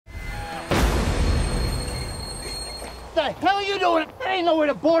What the hell are you doing? That ain't nowhere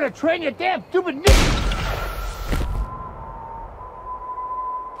to board a train, you damn stupid nigga!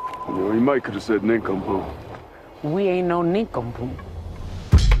 You know, he might could have said nincompoop. We ain't no nincompoop.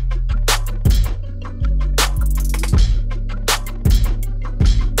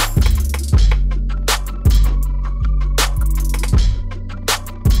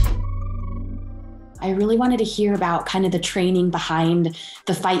 I really wanted to hear about kind of the training behind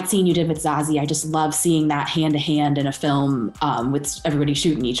the fight scene you did with Zazie. I just love seeing that hand to hand in a film with everybody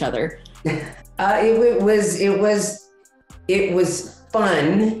shooting each other. It was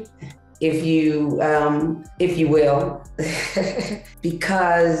fun, if you will,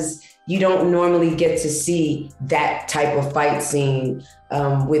 because you don't normally get to see that type of fight scene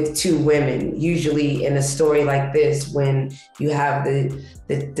with two women. Usually in a story like this, when you have the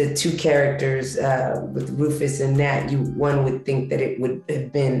two characters with Rufus and Nat, one would think that it would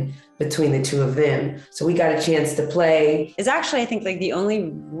have been between the two of them. So we got a chance to play. It's actually, I think, like the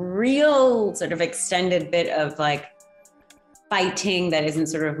only real sort of extended bit of like fighting that isn't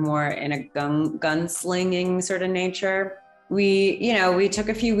sort of more in a gunslinging sort of nature. We took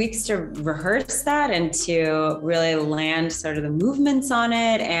a few weeks to rehearse that and to really land sort of the movements on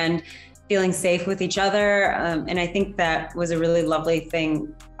it and feeling safe with each other. And I think that was a really lovely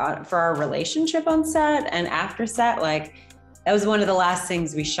thing for our relationship on set and after set. Like, that was one of the last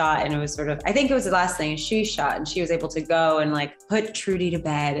things we shot, and it was sort of, I think it was the last thing she shot, and she was able to go and like put Trudy to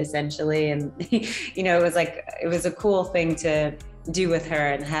bed essentially. And, it was a cool thing to do with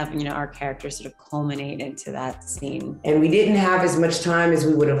her and have, our characters sort of culminate into that scene. And we didn't have as much time as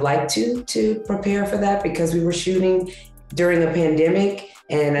we would have liked to prepare for that because we were shooting during a pandemic.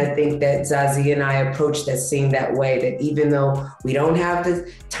 And I think that Zazie and I approached that scene that way, that even though we don't have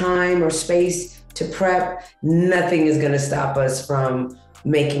the time or space to prep, nothing is gonna stop us from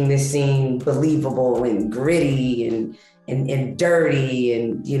making this scene believable and gritty and dirty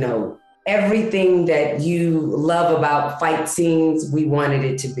and, everything that you love about fight scenes, we wanted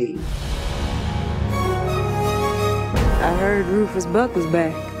it to be. I heard Rufus Buck was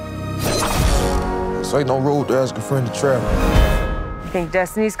back. This ain't no road to ask a friend to travel. You think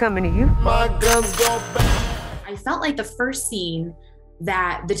Destiny's coming to you? My guns go back. I felt like the first scene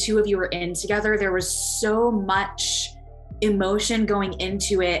that the two of you were in together, there was so much emotion going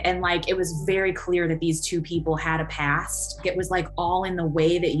into it, and like it was very clear that these two people had a past. It was like all in the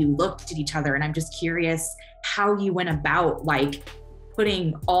way that you looked at each other, and I'm just curious how you went about like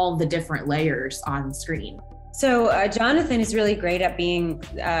putting all the different layers on screen. So Jonathan is really great at being,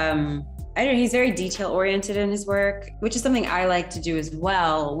 he's very detail oriented in his work, which is something I like to do as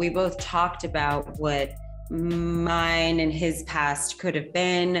well. We both talked about what mine and his past could have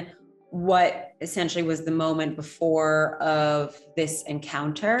been, what essentially was the moment before of this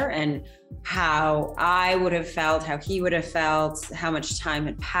encounter, and how I would have felt, how he would have felt, how much time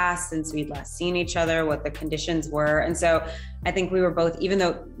had passed since we'd last seen each other, what the conditions were. And so I think we were both, even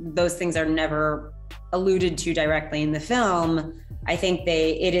though those things are never alluded to directly in the film, I think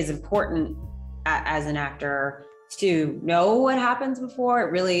it is important as an actor to know what happens before.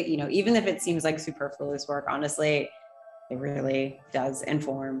 It really, even if it seems like superfluous work, honestly, it really does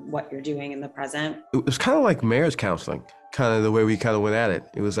inform what you're doing in the present. It was kind of like marriage counseling, kind of the way we kind of went at it.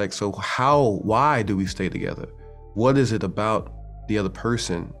 It was like, so why do we stay together? What is it about the other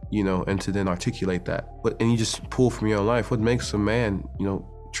person, and to then articulate that. And you just pull from your own life. What makes a man,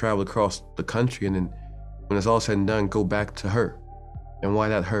 travel across the country and then when it's all said and done, go back to her? And why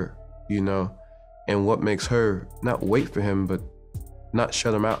not her, And what makes her not wait for him, but not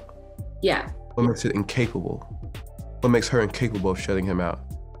shut him out? Yeah. What makes it incapable? What makes her incapable of shutting him out?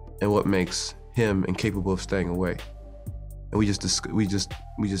 And what makes him incapable of staying away? And we just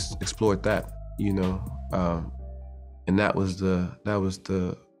explored that, and that was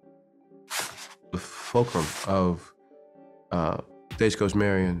the fulcrum of Stagecoach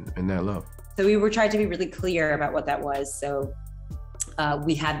Mary and That Love. So we were trying to be really clear about what that was. So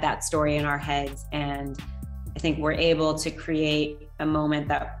we had that story in our heads, and I think we're able to create a moment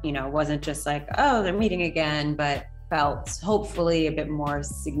that, wasn't just like, oh, they're meeting again, but felt hopefully a bit more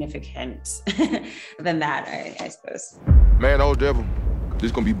significant than that, I suppose. Man, old devil, this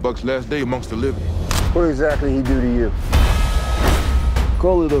is gonna be Buck's last day amongst the living. What exactly he do to you?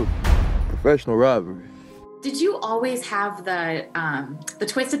 Call it a professional rivalry. Did you always have the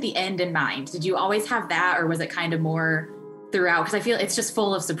twist at the end in mind? Did you always have that, or was it kind of more throughout? Because I feel it's just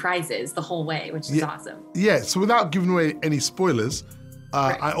full of surprises the whole way, which is awesome. Yeah, so without giving away any spoilers,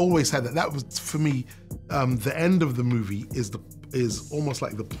 right. I always had that. That was, for me, the end of the movie is almost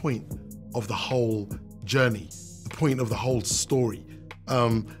like the point of the whole journey, the point of the whole story.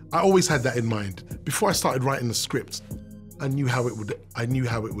 I always had that in mind. Before I started writing the script, I knew how it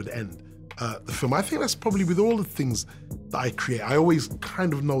would end. The film. I think that's probably with all the things that I create. I always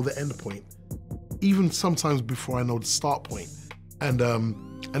kind of know the end point, even sometimes before I know the start point. And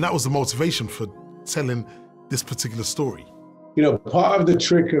that was the motivation for telling this particular story. You know, part of the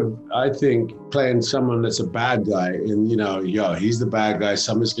trick of, I think, playing someone that's a bad guy and, you know, he's the bad guy,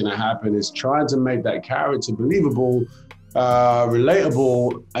 something's gonna happen, is trying to make that character believable,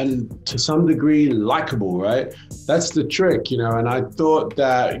 relatable, and to some degree, likable, right? That's the trick, you know, and I thought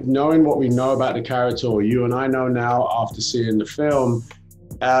that knowing what we know about the character, or you and I know now after seeing the film,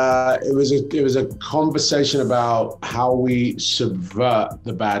 it was a conversation about how we subvert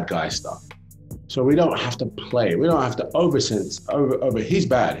the bad guy stuff. So we don't have to play. We don't have to over. He's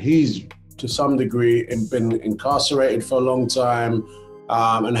bad. He's to some degree been incarcerated for a long time,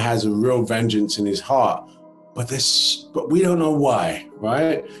 and has a real vengeance in his heart. But we don't know why,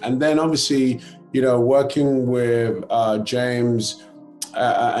 right? And then obviously, you know, working with Jeymes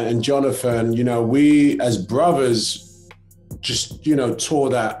and Jonathan, you know, we as brothers just, you know, tore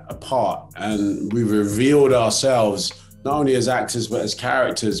that apart, and we revealed ourselves not only as actors, but as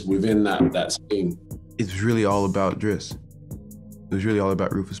characters within that scene. It's really all about Driss. It was really all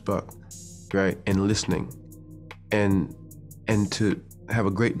about Rufus Buck, right? And listening, and to have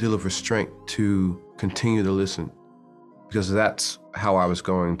a great deal of restraint to continue to listen, because that's how I was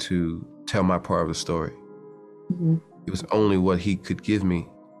going to tell my part of the story. Mm-hmm. It was only what he could give me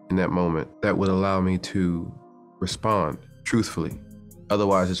in that moment that would allow me to respond truthfully.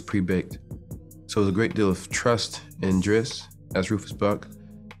 Otherwise, it's pre-baked. So it was a great deal of trust in Driss as Rufus Buck,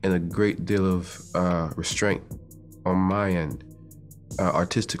 and a great deal of restraint on my end,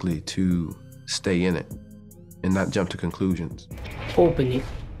 artistically, to stay in it and not jump to conclusions. Open it.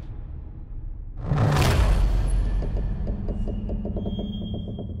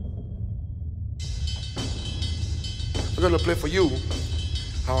 We're gonna play for you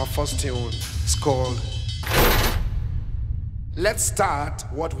our first tune. It's called Let's Start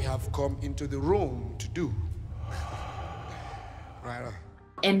What We Have Come Into the Room to Do. Right on.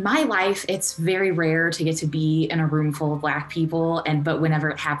 In my life, it's very rare to get to be in a room full of Black people, but whenever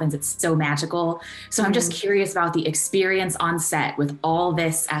it happens, it's so magical. So I'm just curious about the experience on set with all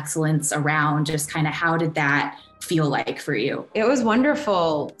this excellence around. Just kind of, how did that feel like for you? It was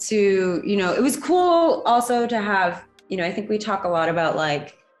wonderful to, you know, it was cool also to have, you know, I think we talk a lot about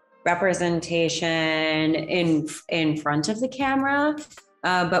like representation in front of the camera,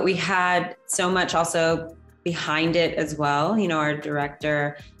 but we had so much also behind it as well. You know, our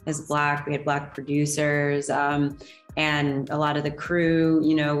director is Black, we had Black producers, and a lot of the crew,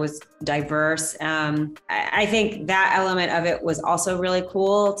 you know, was diverse. I think that element of it was also really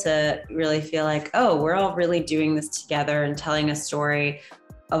cool to really feel like, oh, we're all really doing this together and telling a story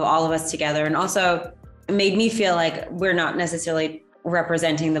of all of us together. And also it made me feel like we're not necessarily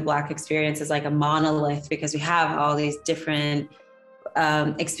representing the Black experience as like a monolith, because we have all these different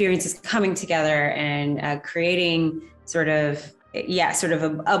experiences coming together and creating sort of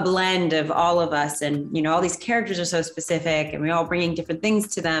a blend of all of us. And, you know, all these characters are so specific and we're all bringing different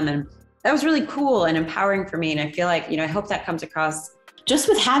things to them. And that was really cool and empowering for me. And I feel like, you know, I hope that comes across. Just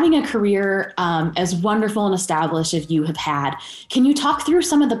with having a career as wonderful and established as you have had, can you talk through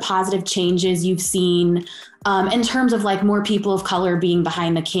some of the positive changes you've seen in terms of like more people of color being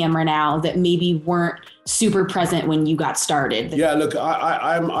behind the camera now that maybe weren't super present when you got started? Yeah, look,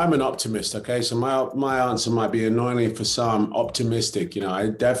 I'm an optimist, okay? So my answer might be annoyingly for some optimistic. You know, I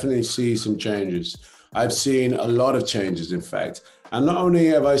definitely see some changes. I've seen a lot of changes, in fact. And not only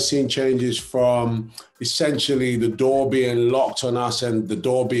have I seen changes from essentially the door being locked on us and the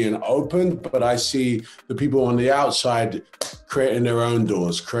door being opened, but I see the people on the outside creating their own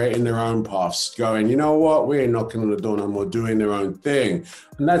doors, creating their own paths, going, you know what, we ain't knocking on the door no more, doing their own thing.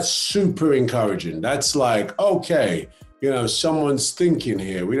 And that's super encouraging. That's like, okay, you know, someone's thinking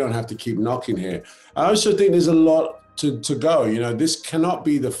here. We don't have to keep knocking here. I also think there's a lot to go. You know, this cannot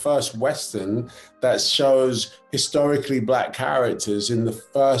be the first Western that shows historically Black characters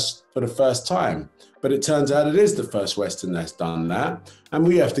for the first time. But it turns out it is the first Western that's done that. And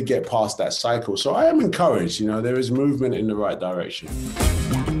we have to get past that cycle. So I am encouraged, you know, there is movement in the right direction.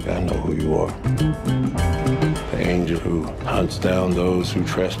 I know who you are. The angel who hunts down those who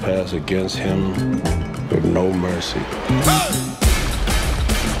trespass against him with no mercy. Hey!